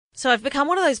So I've become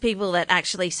one of those people that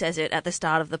actually says it at the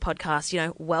start of the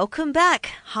podcast, welcome back.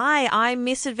 Hi, I'm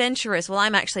Miss Adventurous. Well,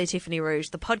 I'm actually Tiffany Rouge.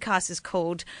 The podcast is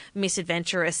called Miss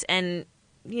Adventurous and,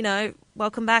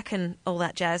 welcome back and all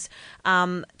that jazz.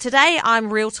 Today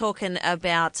I'm real talking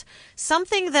about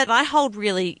something that I hold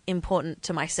really important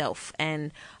to myself,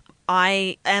 and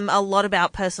I am a lot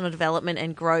about personal development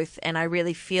and growth, and I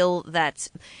really feel that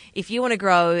if you want to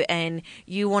grow and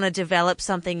you want to develop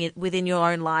something within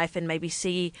your own life and maybe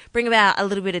bring about a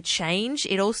little bit of change,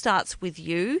 it all starts with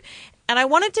you. And I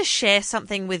wanted to share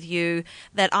something with you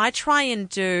that I try and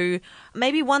do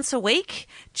maybe once a week,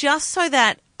 just so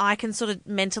that I can sort of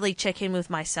mentally check in with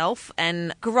myself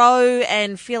and grow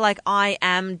and feel like I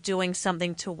am doing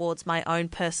something towards my own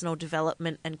personal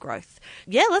development and growth.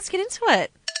 Yeah, let's get into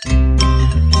it.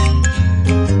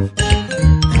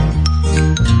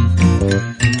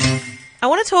 I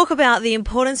want to talk about the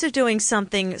importance of doing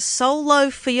something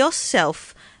solo for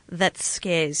yourself that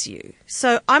scares you.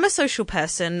 So I'm a social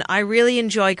person. I really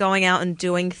enjoy going out and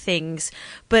doing things,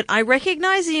 but I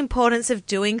recognize the importance of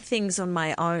doing things on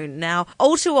my own. Now,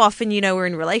 all too often, we're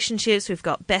in relationships, we've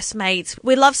got best mates,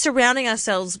 we love surrounding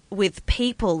ourselves with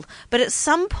people, but at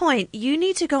some point you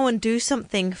need to go and do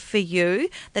something for you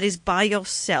that is by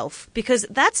yourself, because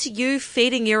that's you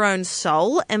feeding your own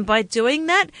soul, and by doing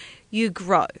that, you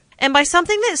grow. And by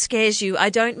something that scares you,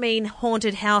 I don't mean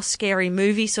haunted house scary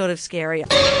movie sort of scary.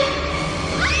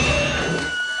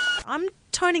 I'm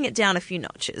toning it down a few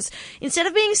notches. Instead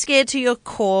of being scared to your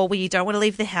core where you don't want to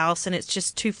leave the house and it's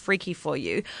just too freaky for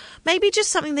you, maybe just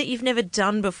something that you've never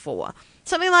done before.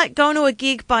 Something like going to a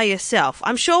gig by yourself.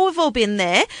 I'm sure we've all been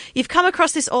there. You've come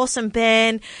across this awesome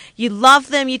band. You love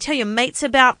them. You tell your mates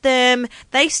about them.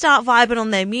 They start vibing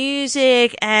on their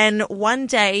music. And one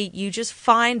day you just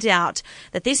find out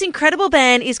that this incredible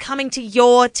band is coming to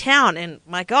your town. And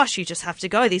my gosh, you just have to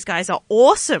go. These guys are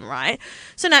awesome, right?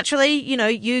 So naturally,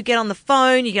 you get on the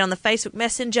phone, you get on the Facebook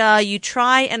Messenger, you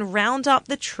try and round up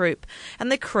the troupe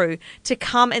and the crew to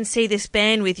come and see this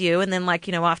band with you. And then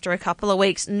after a couple of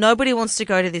weeks, nobody wants to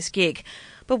go to this gig.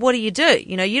 But what do? You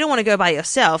don't want to go by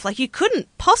yourself. You couldn't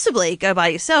possibly go by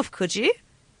yourself, could you?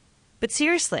 But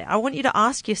seriously, I want you to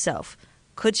ask yourself,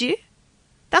 could you?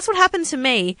 That's what happened to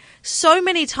me so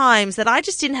many times that I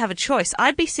just didn't have a choice.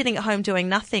 I'd be sitting at home doing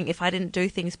nothing if I didn't do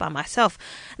things by myself.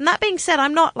 And that being said,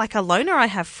 I'm not a loner. I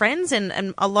have friends,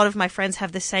 and a lot of my friends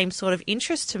have the same sort of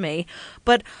interest to me.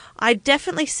 But I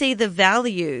definitely see the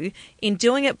value in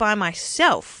doing it by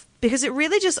myself, because it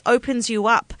really just opens you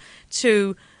up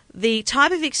to the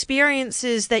type of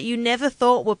experiences that you never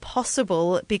thought were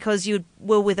possible because you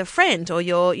were with a friend or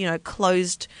you're,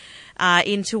 closed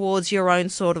in towards your own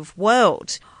sort of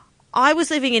world. I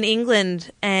was living in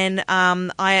England and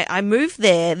I moved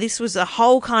there. This was a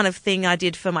whole kind of thing I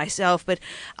did for myself, but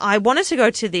I wanted to go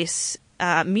to this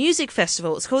music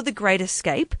festival. It's called The Great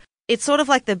Escape. It's sort of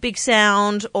like the Big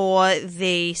Sound or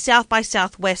the South by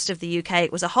Southwest of the UK.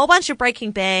 It was a whole bunch of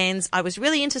breaking bands. I was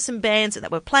really into some bands that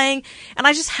were playing, and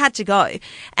I just had to go.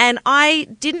 And I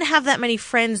didn't have that many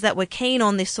friends that were keen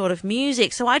on this sort of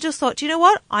music, so I just thought, you know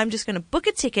what? I'm just going to book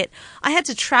a ticket. I had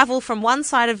to travel from one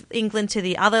side of England to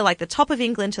the other, like the top of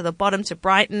England to the bottom to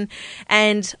Brighton,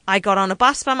 and I got on a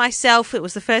bus by myself. It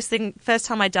was the first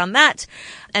time I'd done that,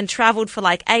 and travelled for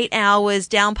 8 hours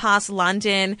down past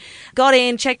London, got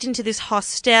in, checked into this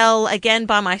hostel again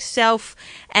by myself,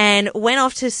 and went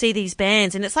off to see these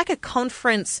bands. And it's like a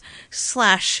conference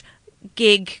 /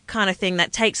 gig kind of thing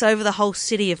that takes over the whole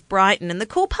city of Brighton. And the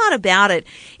cool part about it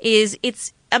is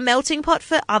it's a melting pot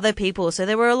for other people. So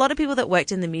there were a lot of people that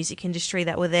worked in the music industry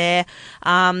that were there.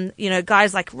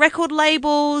 Guys like record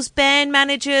labels, band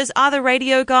managers, other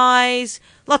radio guys,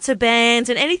 lots of bands,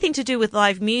 and anything to do with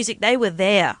live music, they were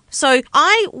there. So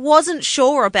I wasn't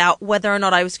sure about whether or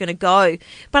not I was going to go,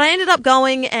 but I ended up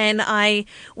going, and I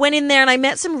went in there and I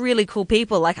met some really cool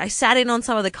people. I sat in on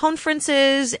some of the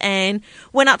conferences and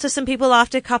went up to some people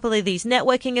after a couple of these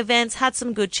networking events, had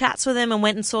some good chats with them, and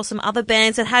went and saw some other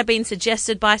bands that had been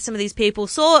suggested by some of these people,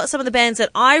 saw some of the bands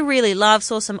that I really love,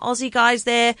 saw some Aussie guys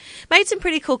there, made some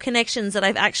pretty cool connections that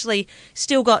I've actually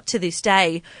still got to this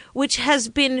day, which has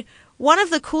been one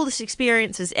of the coolest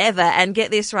experiences ever. And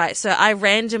get this right. So I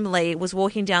randomly was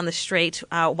walking down the street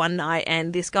one night,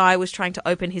 and this guy was trying to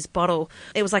open his bottle.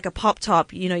 It was like a pop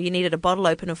top, you needed a bottle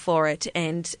opener for it.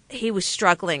 And he was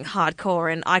struggling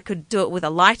hardcore, and I could do it with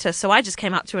a lighter. So I just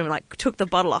came up to him and took the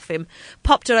bottle off him,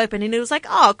 popped it open, and it was like,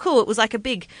 oh, cool. It was like a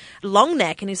big long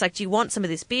neck. And he's like, do you want some of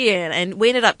this beer? And we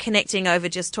ended up connecting over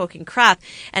just talking crap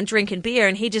and drinking beer.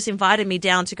 And he just invited me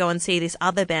down to go and see this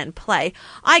other band play.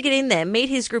 I get in there, meet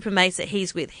his group of mates that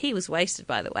he's with. He was wasted,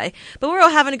 by the way, but we're all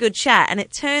having a good chat. And it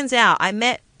turns out I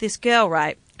met this girl,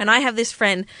 right? And I have this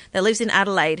friend that lives in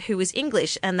Adelaide who was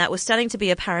English and that was studying to be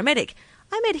a paramedic.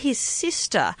 I met his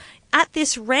sister at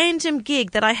this random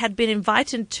gig that I had been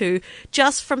invited to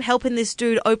just from helping this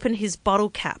dude open his bottle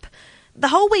cap. The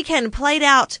whole weekend played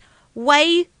out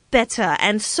way better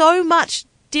and so much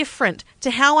different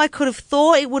to how I could have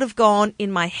thought it would have gone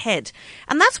in my head.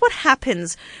 And that's what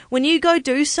happens when you go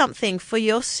do something for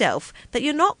yourself that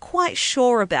you're not quite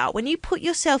sure about. When you put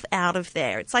yourself out of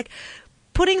there, it's like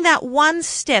putting that one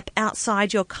step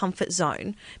outside your comfort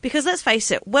zone. Because let's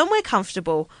face it, when we're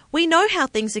comfortable, we know how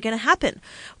things are going to happen.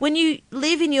 When you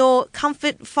live in your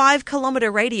comfort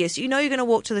 5-kilometer radius, you know you're going to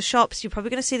walk to the shops, you're probably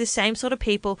going to see the same sort of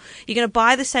people, you're going to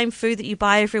buy the same food that you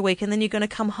buy every week, and then you're going to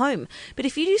come home. But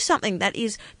if you do something that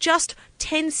is just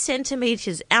 10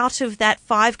 centimeters out of that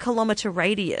 5-kilometer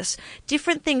radius,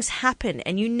 different things happen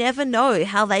and you never know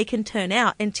how they can turn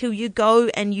out until you go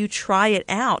and you try it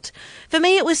out. For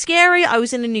me, it was scary. I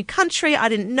was in a new country. I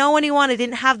didn't know anyone. I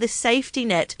didn't have the safety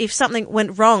net if something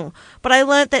went wrong. But I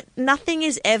learned that nothing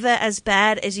is ever as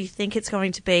bad as you think it's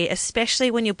going to be, especially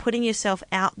when you're putting yourself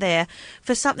out there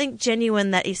for something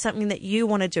genuine that is something that you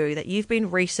want to do, that you've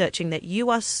been researching, that you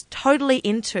are totally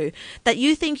into, that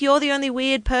you think you're the only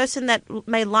weird person that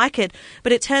may like it,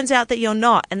 but it turns out that you're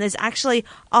not. And there's actually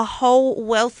a whole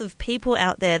wealth of people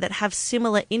out there that have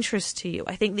similar interests to you.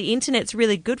 I think the internet's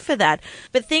really good for that.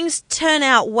 But things turn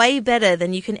out way better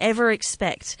than you can ever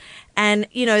expect. And,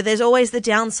 you know, there's always the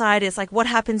downside. It's like, what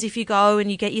happens if you go and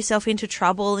you get yourself into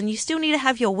trouble, and you still need to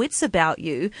have your wits about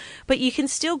you, but you can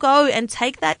still go and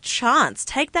take that chance,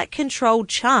 take that controlled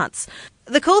chance.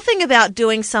 The cool thing about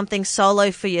doing something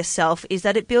solo for yourself is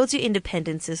that it builds your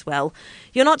independence as well.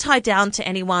 You're not tied down to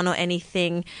anyone or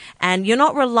anything, and you're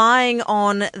not relying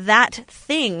on that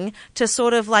thing to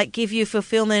sort of like give you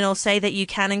fulfillment or say that you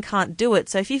can and can't do it.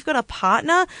 So if you've got a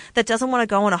partner that doesn't want to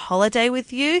go on a holiday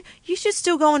with you, you should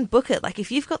still go and book it. Like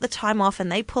if you've got the time off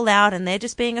and they pull out and they're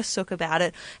just being a sook about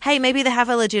it, hey, maybe they have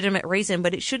a legitimate reason,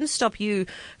 but it shouldn't stop you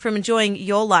from enjoying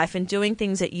your life and doing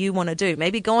things that you want to do.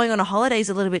 Maybe going on a holiday is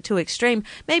a little bit too extreme.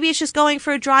 Maybe it's just going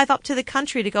for a drive up to the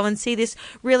country to go and see this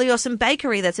really awesome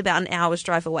bakery that's about an hour's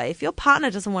drive away. If your partner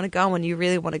doesn't want to go and you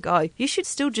really want to go, you should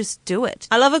still just do it.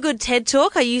 I love a good TED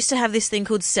Talk. I used to have this thing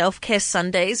called Self-Care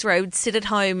Sundays where I would sit at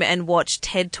home and watch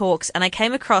TED Talks, and I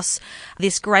came across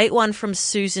this great one from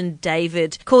Susan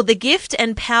David called The Gift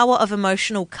and Power of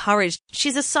Emotional Courage.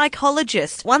 She's a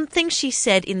psychologist. One thing she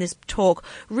said in this talk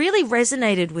really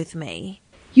resonated with me.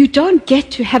 You don't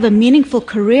get to have a meaningful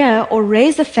career or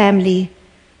raise a family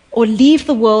or leave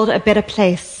the world a better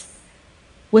place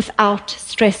without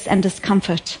stress and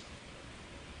discomfort.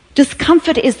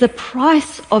 Discomfort is the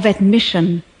price of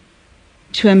admission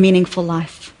to a meaningful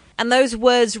life. And those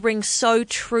words ring so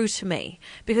true to me,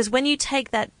 because when you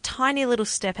take that tiny little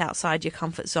step outside your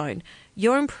comfort zone,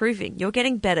 you're improving, you're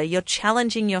getting better, you're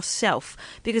challenging yourself.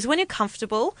 Because when you're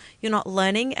comfortable, you're not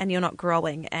learning and you're not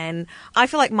growing. And I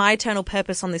feel like my eternal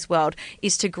purpose on this world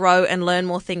is to grow and learn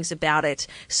more things about it.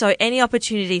 So any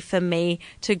opportunity for me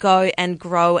to go and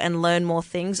grow and learn more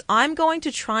things, I'm going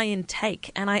to try and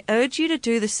take. And I urge you to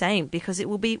do the same, because it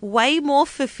will be way more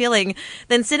fulfilling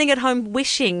than sitting at home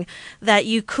wishing that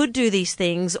you could do these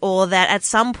things, or that at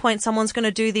some point someone's going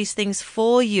to do these things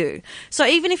for you. So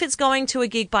even if it's going to a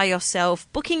gig by yourself,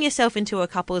 booking yourself into a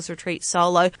couples retreat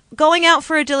solo, going out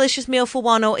for a delicious meal for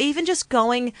one, or even just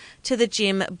going to the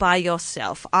gym by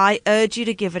yourself, I urge you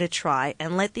to give it a try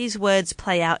and let these words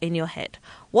play out in your head.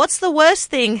 What's the worst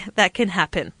thing that can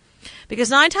happen? Because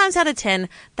 9 times out of 10,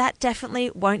 that definitely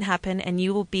won't happen, and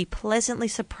you will be pleasantly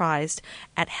surprised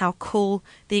at how cool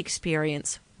the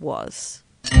experience was.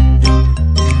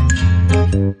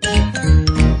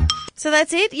 So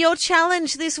that's it. Your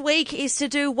challenge this week is to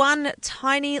do one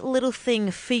tiny little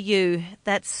thing for you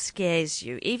that scares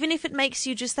you. Even if it makes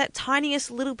you just that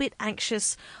tiniest little bit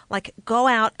anxious, like go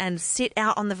out and sit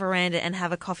out on the veranda and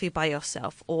have a coffee by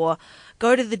yourself, or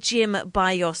go to the gym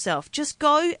by yourself. Just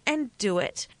go and do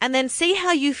it. And then see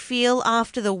how you feel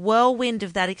after the whirlwind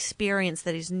of that experience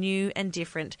that is new and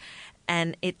different,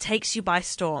 and it takes you by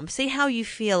storm. See how you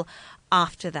feel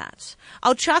after that.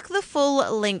 I'll chuck the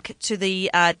full link to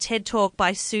the TED Talk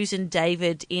by Susan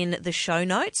David in the show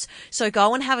notes, so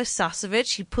go and have a suss of it.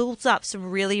 She pulls up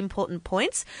some really important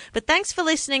points. But thanks for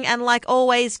listening, and like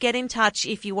always, get in touch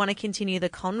if you want to continue the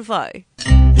convo.